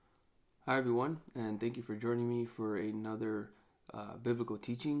Hi, everyone, and thank you for joining me for another biblical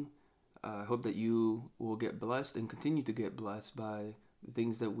teaching. I hope that you will get blessed and continue to get blessed by the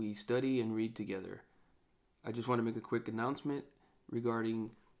things that we study and read together. I just want to make a quick announcement regarding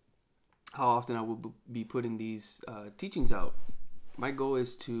how often I will be putting these teachings out. My goal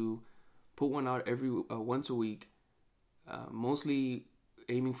is to put one out every once a week, mostly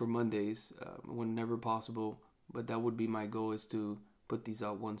aiming for Mondays whenever possible, but that would be my goal is to put these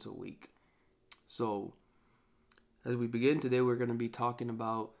out once a week. So, as we begin today, we're going to be talking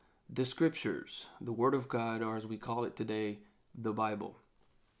about the scriptures, the Word of God, or as we call it today, the Bible.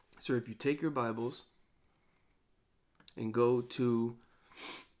 So, if you take your Bibles and go to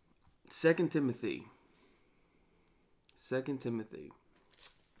 2 Timothy, 2 Timothy,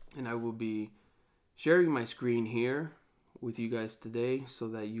 and I will be sharing my screen here with you guys today so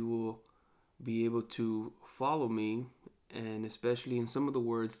that you will be able to follow me, and especially in some of the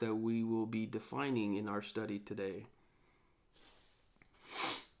words that we will be defining in our study today.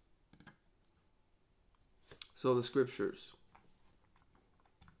 So the scriptures.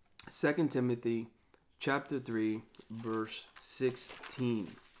 2 Timothy chapter 3 verse 16.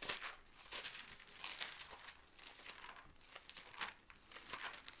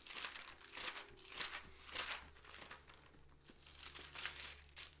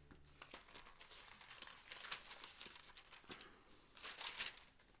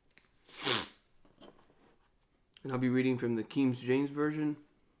 And I'll be reading from the King James Version.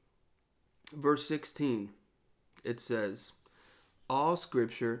 Verse 16. It says, "All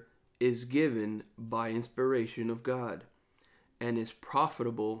scripture is given by inspiration of God, and is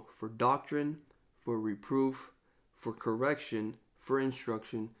profitable for doctrine, for reproof, for correction, for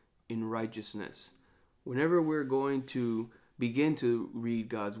instruction in righteousness." Whenever we're going to begin to read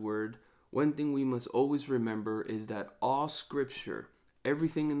God's word, one thing we must always remember is that all scripture,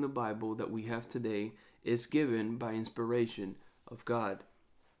 everything in the Bible that we have today, is given by inspiration of God.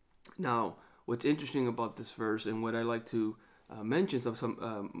 Now, what's interesting about this verse and what I like to mention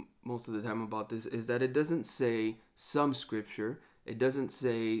most of the time about this is that it doesn't say some scripture. It doesn't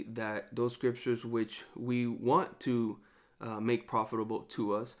say that those scriptures which we want to make profitable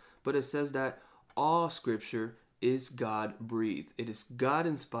to us, but it says that all scripture is God breathed. It is God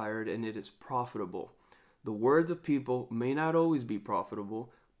inspired and it is profitable. The words of people may not always be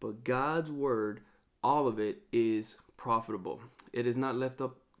profitable, but God's word, all of it is profitable. It is not left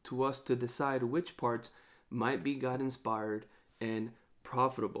up to us to decide which parts might be God inspired and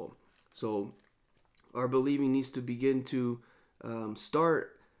profitable. So our believing needs to begin to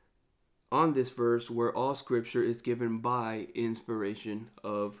start on this verse where all scripture is given by inspiration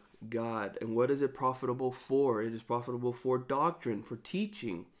of God. And what is it profitable for? It is profitable for doctrine, for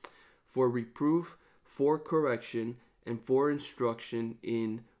teaching, for reproof, for correction, and for instruction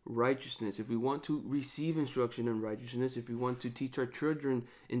in righteousness. If we want to receive instruction in righteousness, if we want to teach our children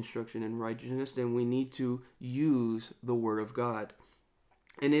instruction in righteousness, then we need to use the word of God.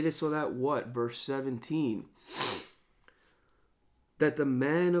 And it is so that what? Verse 17. That the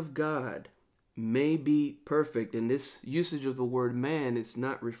man of God may be perfect. And this usage of the word man is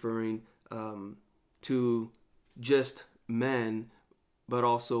not referring to just men, but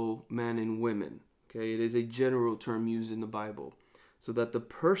also man and women. Okay, it is a general term used in the Bible. So that the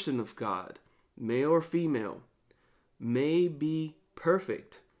person of God, male or female, may be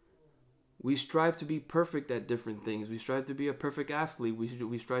perfect. We strive to be perfect at different things. We strive to be a perfect athlete.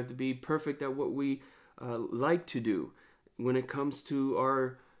 We strive to be perfect at what we like to do. When it comes to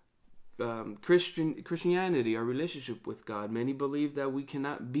our Christianity, our relationship with God, many believe that we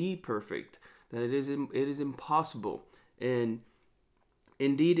cannot be perfect, that it is impossible. And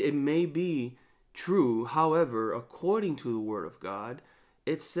indeed, it may be true. However, according to the Word of God,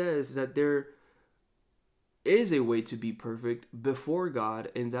 it says that there is a way to be perfect before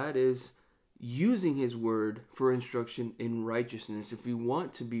God, and that is using His Word for instruction in righteousness. If we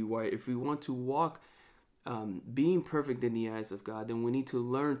want to be right, if we want to walk being perfect in the eyes of God, then we need to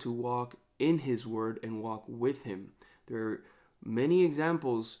learn to walk in His Word and walk with Him. There are many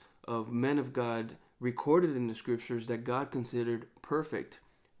examples of men of God recorded in the Scriptures that God considered perfect.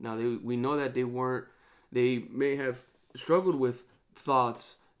 Now, we know that they may have struggled with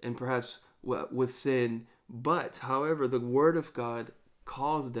thoughts and perhaps with sin, but however, the Word of God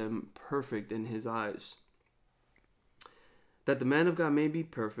calls them perfect in His eyes. That the man of God may be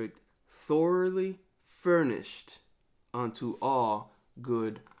perfect, thoroughly furnished unto all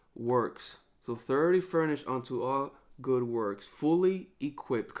good works. So thoroughly furnished unto all good works, fully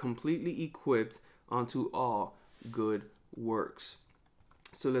equipped, completely equipped unto all good works.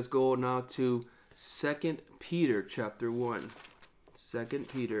 So let's go now to 2 Peter chapter 1. 2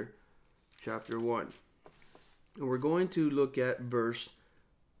 Peter chapter 1. And we're going to look at verse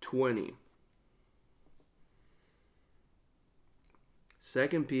 20.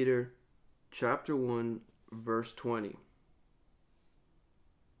 2 Peter chapter 1, verse 20.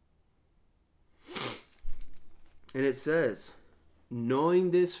 And it says,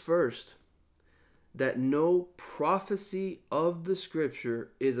 knowing this first, that no prophecy of the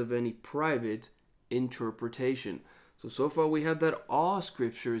scripture is of any private interpretation. So far we have that all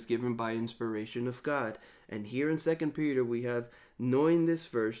scripture is given by inspiration of God. And here in 2 Peter we have, knowing this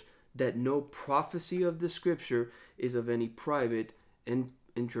first, that no prophecy of the scripture is of any private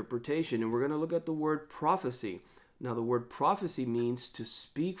interpretation. And we're going to look at the word prophecy. Now the word prophecy means to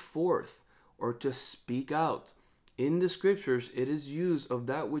speak forth or to speak out. In the scriptures, it is used of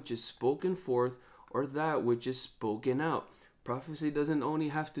that which is spoken forth or that which is spoken out. Prophecy doesn't only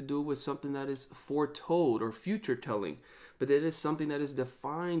have to do with something that is foretold or future telling, but it is something that is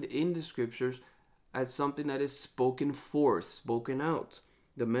defined in the scriptures as something that is spoken forth, spoken out.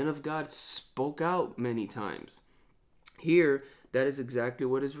 The men of God spoke out many times. Here, that is exactly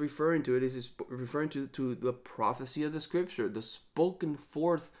what is referring to. It is referring to the prophecy of the scripture, the spoken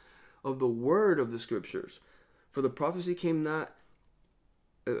forth of the word of the scriptures. For the prophecy came not,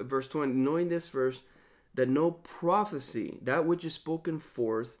 verse 20, knowing this verse, that no prophecy, that which is spoken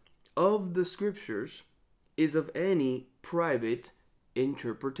forth of the scriptures, is of any private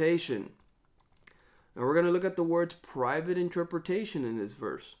interpretation. Now we're going to look at the words private interpretation in this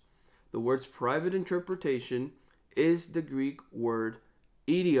verse. The words private interpretation is the Greek word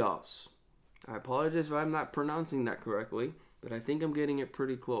idios. I apologize if I'm not pronouncing that correctly, but I think I'm getting it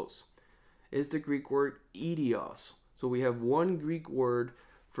pretty close. It's the Greek word idios. So we have one Greek word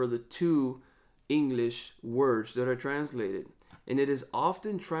for the two English words that are translated. And it is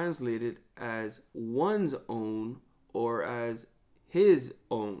often translated as one's own or as his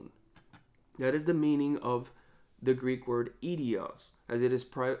own. That is the meaning of the Greek word idios, as it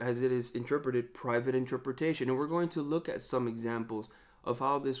is interpreted private interpretation. And we're going to look at some examples of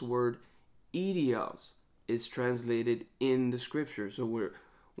how this word idios is translated in the scripture. So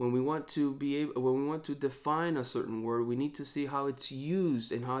when we want to define a certain word, we need to see how it's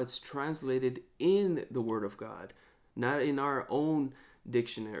used and how it's translated in the Word of God, not in our own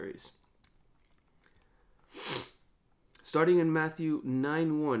dictionaries. Starting in Matthew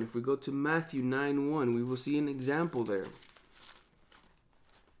 9:1, if we go to Matthew 9:1, we will see an example there.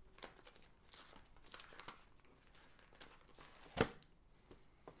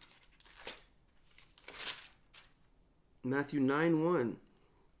 Matthew 9:1.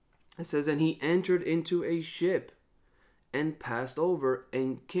 It says, and he entered into a ship and passed over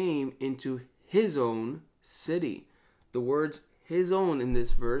and came into his own city. The words his own in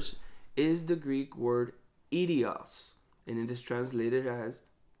this verse is the Greek word idios, and it is translated as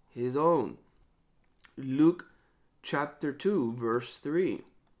his own. Luke chapter 2, verse 3.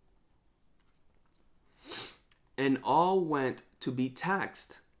 And all went to be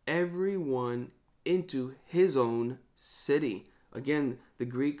taxed, every one into his own city. Again, the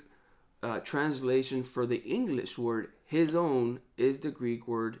Greek translation for the English word his own is the Greek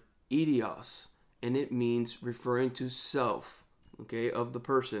word idios, and it means referring to self, okay, of the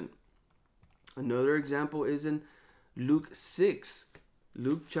person. Another example is in Luke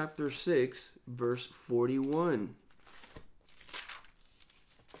chapter 6, verse 41.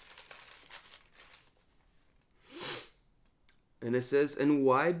 And it says, and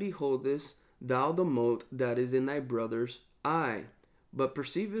why beholdest thou the mote that is in thy brother's eye, but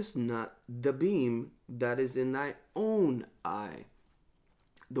perceivest not the beam that is in thy own eye?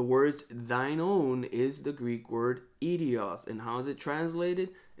 The words thine own is the Greek word idios. And how is it translated?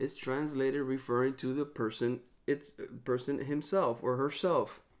 It's translated referring to the person, it's person himself or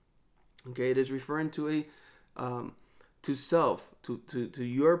herself. Okay, it is referring to to self, to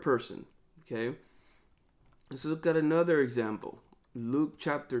your person. Okay, let's look at another example. Luke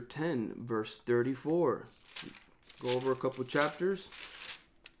chapter 10, verse 34. Go over a couple chapters.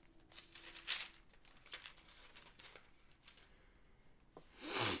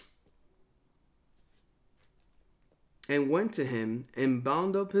 And went to him and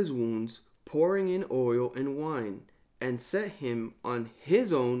bound up his wounds, pouring in oil and wine, and set him on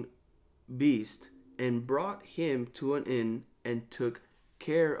his own beast, and brought him to an inn, and took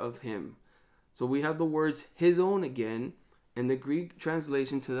care of him. So we have the words his own again, and the Greek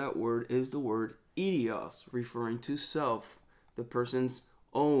translation to that word is the word idios, referring to self, the person's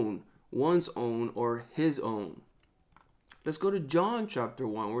own, one's own, or his own. Let's go to John chapter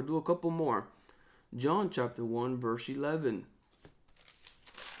 1. We'll do a couple more. John chapter 1, verse 11.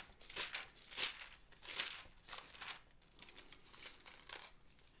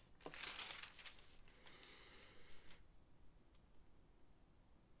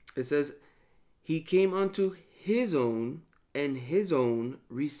 It says, he came unto his own, and his own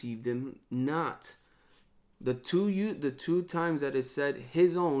received him not. The two times that is said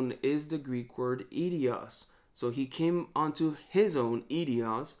his own is the Greek word idios. So he came unto his own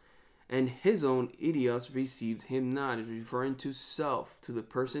idios, and his own idios received him not. It's referring to self, to the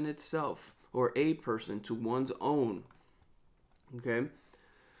person itself, or a person, to one's own. Okay.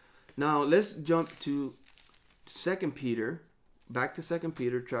 Now let's jump to 2 Peter, back to 2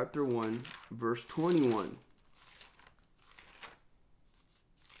 Peter chapter 1, verse 21.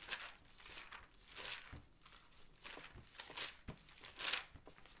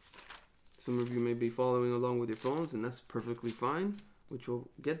 Some of you may be following along with your phones, and that's perfectly fine, which will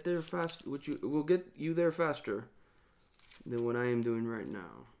get there fast, which will get you there faster than what I am doing right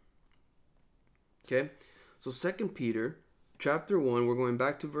now. Okay? So 2 Peter chapter 1, we're going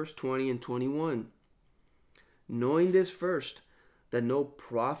back to verse 20 and 21. Knowing this first, that no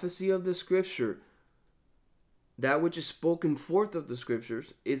prophecy of the scripture, that which is spoken forth of the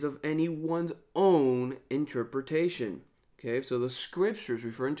scriptures, is of anyone's own interpretation. Okay, so the scriptures,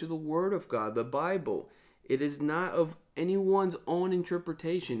 referring to the word of God, the Bible, it is not of anyone's own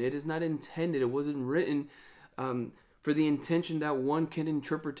interpretation. It is not intended, it wasn't written for the intention that one can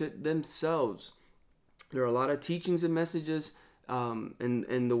interpret it themselves. There are a lot of teachings and messages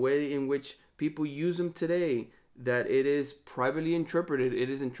and the way in which people use them today, that it is privately interpreted. It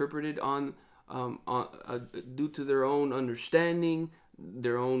is interpreted on due to their own understanding,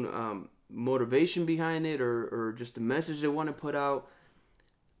 their own motivation behind it, or just the message they want to put out.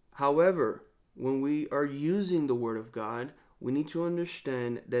 However, when we are using the Word of God, we need to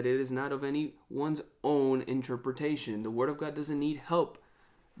understand that it is not of anyone's own interpretation. The Word of God doesn't need help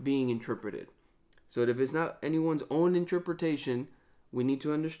being interpreted. So if it's not anyone's own interpretation, we need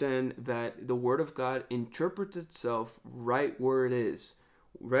to understand that the Word of God interprets itself right where it is,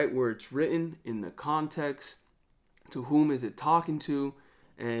 right where it's written, in the context, to whom is it talking to.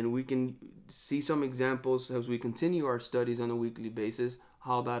 And we can see some examples as we continue our studies on a weekly basis,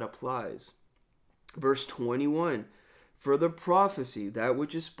 how that applies. Verse 21, for the prophecy, that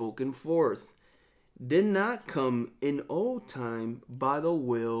which is spoken forth, did not come in old time by the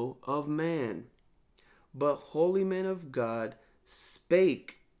will of man, but holy men of God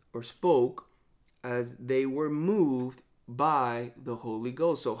spake or spoke as they were moved by the Holy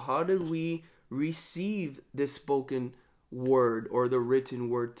Ghost. So how did we receive this spoken word or the written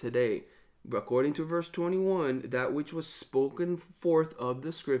word today? According to verse 21, that which was spoken forth of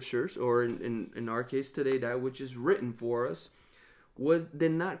the scriptures, or in our case today, that which is written for us,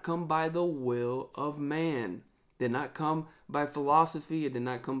 did not come by the will of man, did not come by philosophy, it did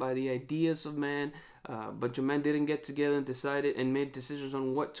not come by the ideas of man. A bunch of men didn't get together and decided and made decisions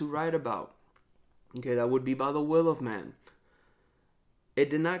on what to write about. Okay, that would be by the will of man.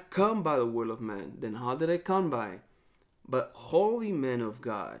 It did not come by the will of man. Then how did it come by? But holy men of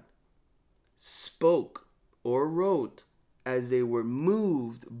God spoke or wrote as they were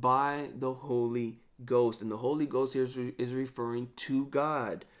moved by the Holy Ghost. And the Holy Ghost here is referring to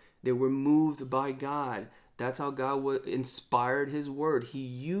God. They were moved by God. That's how God inspired his word. He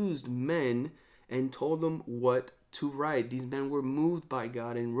used men and told them what to write. These men were moved by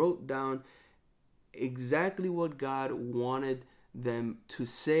God and wrote down exactly what God wanted them to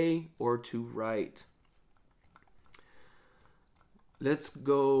say or to write. Let's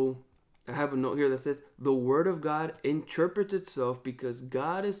go. I have a note here that says, the word of God interprets itself because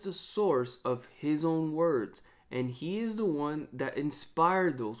God is the source of his own words, and he is the one that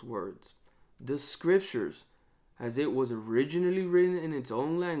inspired those words. The scriptures, as it was originally written in its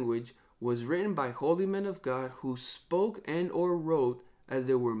own language, was written by holy men of God who spoke and or wrote as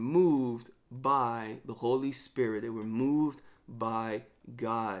they were moved by the Holy Spirit. They were moved by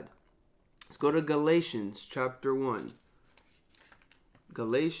God. Let's go to Galatians chapter 1.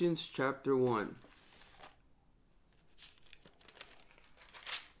 Galatians chapter 1.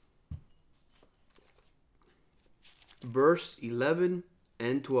 Verse 11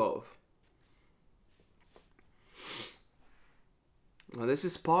 and 12. Now this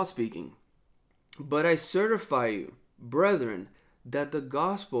is Paul speaking. But I certify you, brethren, that the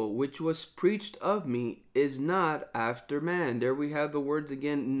gospel which was preached of me is not after man. There we have the words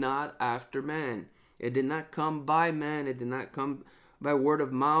again, not after man. It did not come by man. It did not come by word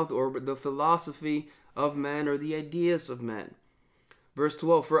of mouth or the philosophy of man or the ideas of man. Verse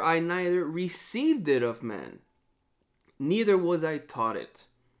 12, for I neither received it of man, neither was I taught it.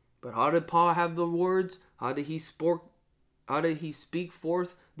 But how did Paul have the words? How did he speak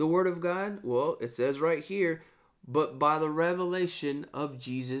forth the word of God? Well, it says right here, but by the revelation of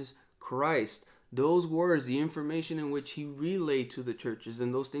Jesus Christ. those words, the information in which he relayed to the churches,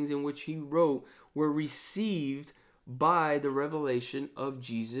 and those things in which he wrote were received by the revelation of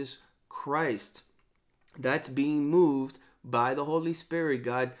Jesus Christ. That's being moved by the Holy Spirit.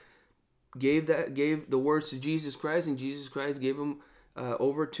 God gave the words to Jesus Christ, and Jesus Christ gave them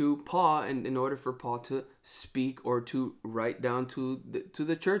over to Paul, and in order for Paul to speak or to write down to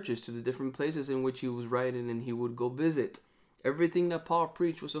the churches, to the different places in which he was writing, and he would go visit. Everything that Paul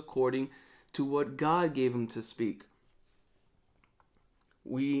preached was according to what God gave him to speak.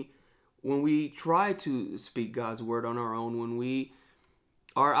 When we try to speak God's word on our own, when we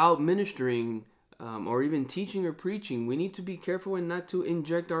are out ministering or even teaching or preaching, we need to be careful and not to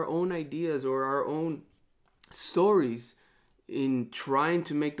inject our own ideas or our own stories in trying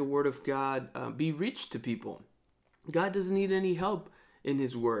to make the word of God be reached to people. God doesn't need any help in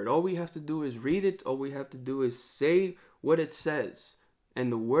his word. All we have to do is read it. All we have to do is say what it says,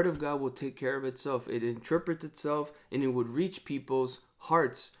 and the word of God will take care of itself. It interprets itself, and it would reach people's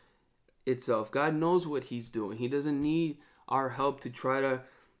hearts itself. God knows what he's doing. He doesn't need our help to try to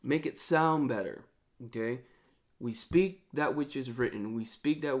make it sound better. Okay? We speak that which is written. We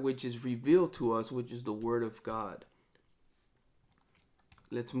speak that which is revealed to us, which is the word of God.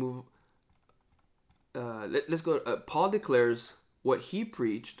 Let's move. Let's go. Paul declares what he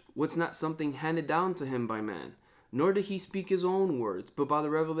preached was not something handed down to him by man, nor did he speak his own words, but by the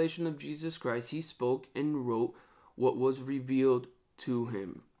revelation of Jesus Christ, he spoke and wrote what was revealed to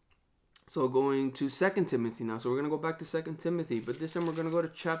him. So going to 2 Timothy now. So we're going to go back to 2 Timothy, but this time we're going to go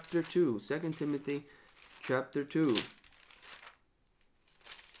to chapter 2. 2 Timothy chapter 2.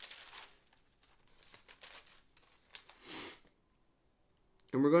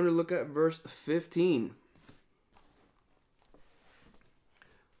 And we're going to look at verse 15.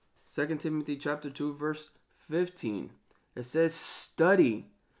 2 Timothy chapter 2, verse 15. It says, Study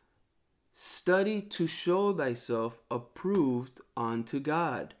to show thyself approved unto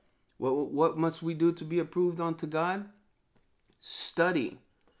God. What must we do to be approved unto God? Study.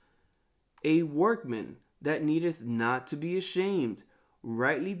 A workman that needeth not to be ashamed,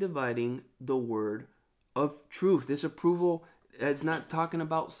 rightly dividing the word of truth. This approval is not talking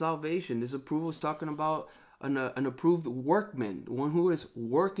about salvation. This approval is talking about an approved workman, one who is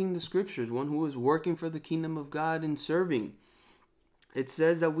working the scriptures, one who is working for the kingdom of God and serving. It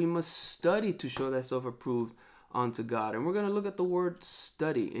says that we must study to show thyself approved unto God. And we're going to look at the word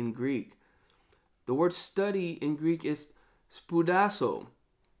study in Greek. The word study in Greek is spoudazo.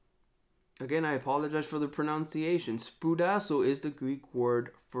 Again, I apologize for the pronunciation. Spoudazo is the Greek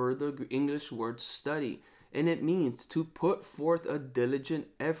word for the English word study. And it means to put forth a diligent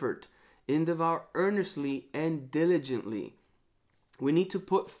effort, endeavor earnestly and diligently. We need to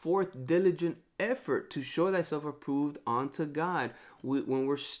put forth diligent effort to show thyself approved unto God. When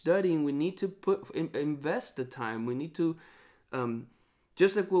we're studying, we need to invest the time. We need to,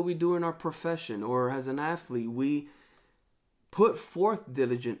 just like what we do in our profession or as an athlete, we put forth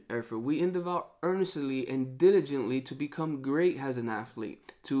diligent effort. We endeavor earnestly and diligently to become great as an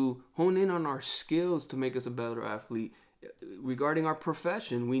athlete, to hone in on our skills to make us a better athlete. Regarding our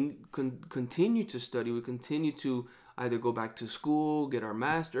profession, we continue to study. We continue to either go back to school, get our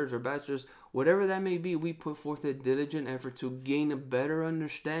master's or bachelor's, whatever that may be. We put forth a diligent effort to gain a better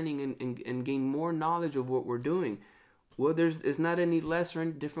understanding and gain more knowledge of what we're doing. Well, it's not any less or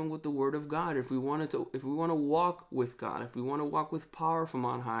any different with the Word of God. If we want to walk with God, if we want to walk with power from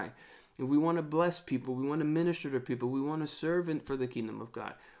on high, if we want to bless people, we want to minister to people, we want to serve for the kingdom of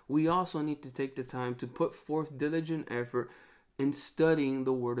God, we also need to take the time to put forth diligent effort in studying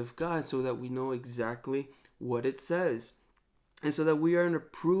the Word of God so that we know exactly what it says, and so that we are an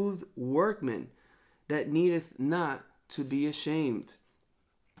approved workman that needeth not to be ashamed.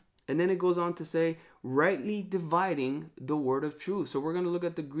 And then it goes on to say, rightly dividing the word of truth. So we're going to look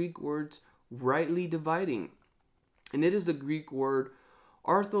at the Greek words rightly dividing. And it is the Greek word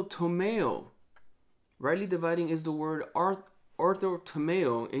orthotomeo. Rightly dividing is the word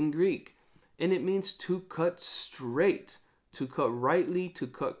orthotomeo in Greek. And it means to cut straight, to cut rightly, to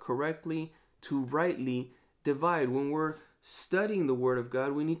cut correctly, to rightly divide. When we're studying the word of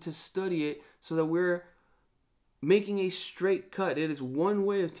God, we need to study it so that we're making a straight cut. It is one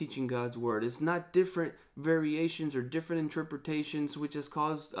way of teaching God's word. It's not different variations or different interpretations, which has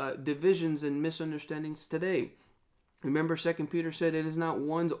caused divisions and misunderstandings today. Remember, 2 Peter said it is not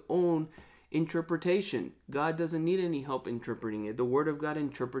one's own interpretation. God doesn't need any help interpreting it. The word of God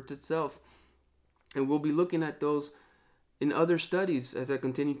interprets itself. And we'll be looking at those in other studies as I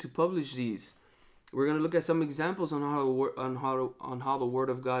continue to publish these. We're going to look at some examples on how the word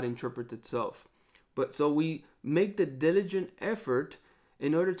of God interprets itself. But so we make the diligent effort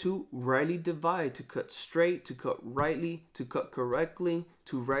in order to rightly divide, to cut straight, to cut rightly, to cut correctly,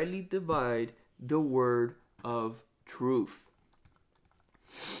 to rightly divide the word of truth.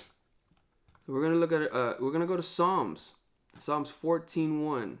 So we're gonna look at we're gonna go to Psalms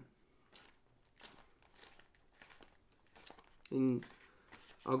 14:1. And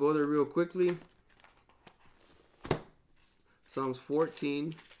I'll go there real quickly. Psalms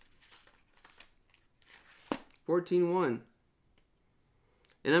 14:1.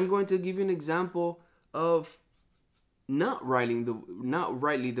 And I'm going to give you an example of not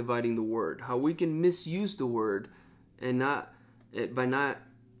rightly dividing the word. How we can misuse the word and by not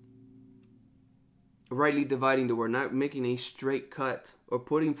rightly dividing the word, not making a straight cut or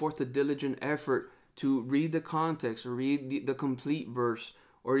putting forth a diligent effort to read the context or read the complete verse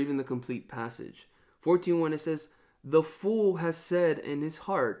or even the complete passage. 14:1, it says, "The fool has said in his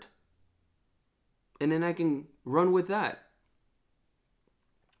heart," and then I can run with that,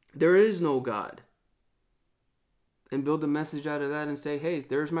 "There is no God," and build a message out of that and say, hey,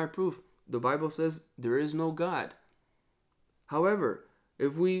 there's my proof. The Bible says there is no God. However,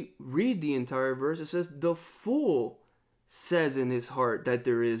 if we read the entire verse, it says, "The fool says in his heart that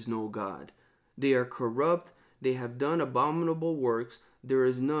there is no God. They are corrupt. They have done abominable works. There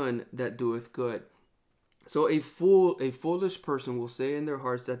is none that doeth good." So a foolish person will say in their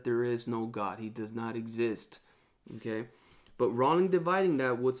hearts that there is no God. He does not exist. Okay? But wrongly dividing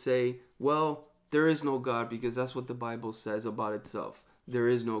that would say, well, there is no God because that's what the Bible says about itself. There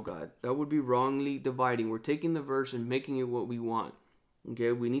is no God. That would be wrongly dividing. We're taking the verse and making it what we want.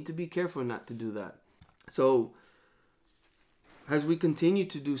 Okay? We need to be careful not to do that. So, as we continue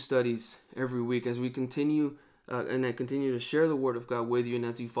to do studies every week, as we continue and I continue to share the Word of God with you, and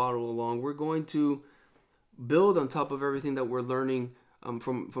as you follow along, we're going to build on top of everything that we're learning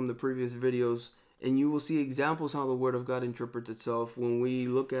from the previous videos, and you will see examples how the Word of God interprets itself when we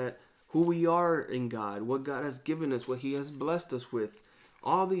look at who we are in God, what God has given us, what He has blessed us with.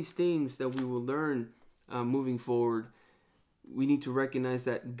 All these things that we will learn moving forward, we need to recognize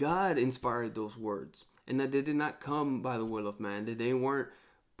that God inspired those words, and that they did not come by the will of man, that they weren't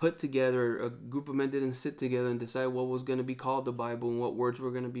put together, a group of men didn't sit together and decide what was going to be called the Bible and what words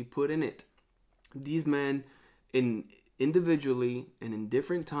were going to be put in it. These men, individually and in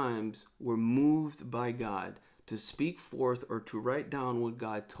different times, were moved by God to speak forth or to write down what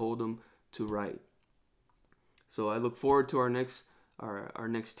God told them to write. So I look forward to our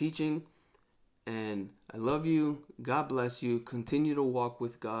next teaching, and I love you. God bless you. Continue to walk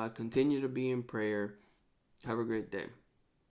with God. Continue to be in prayer. Have a great day.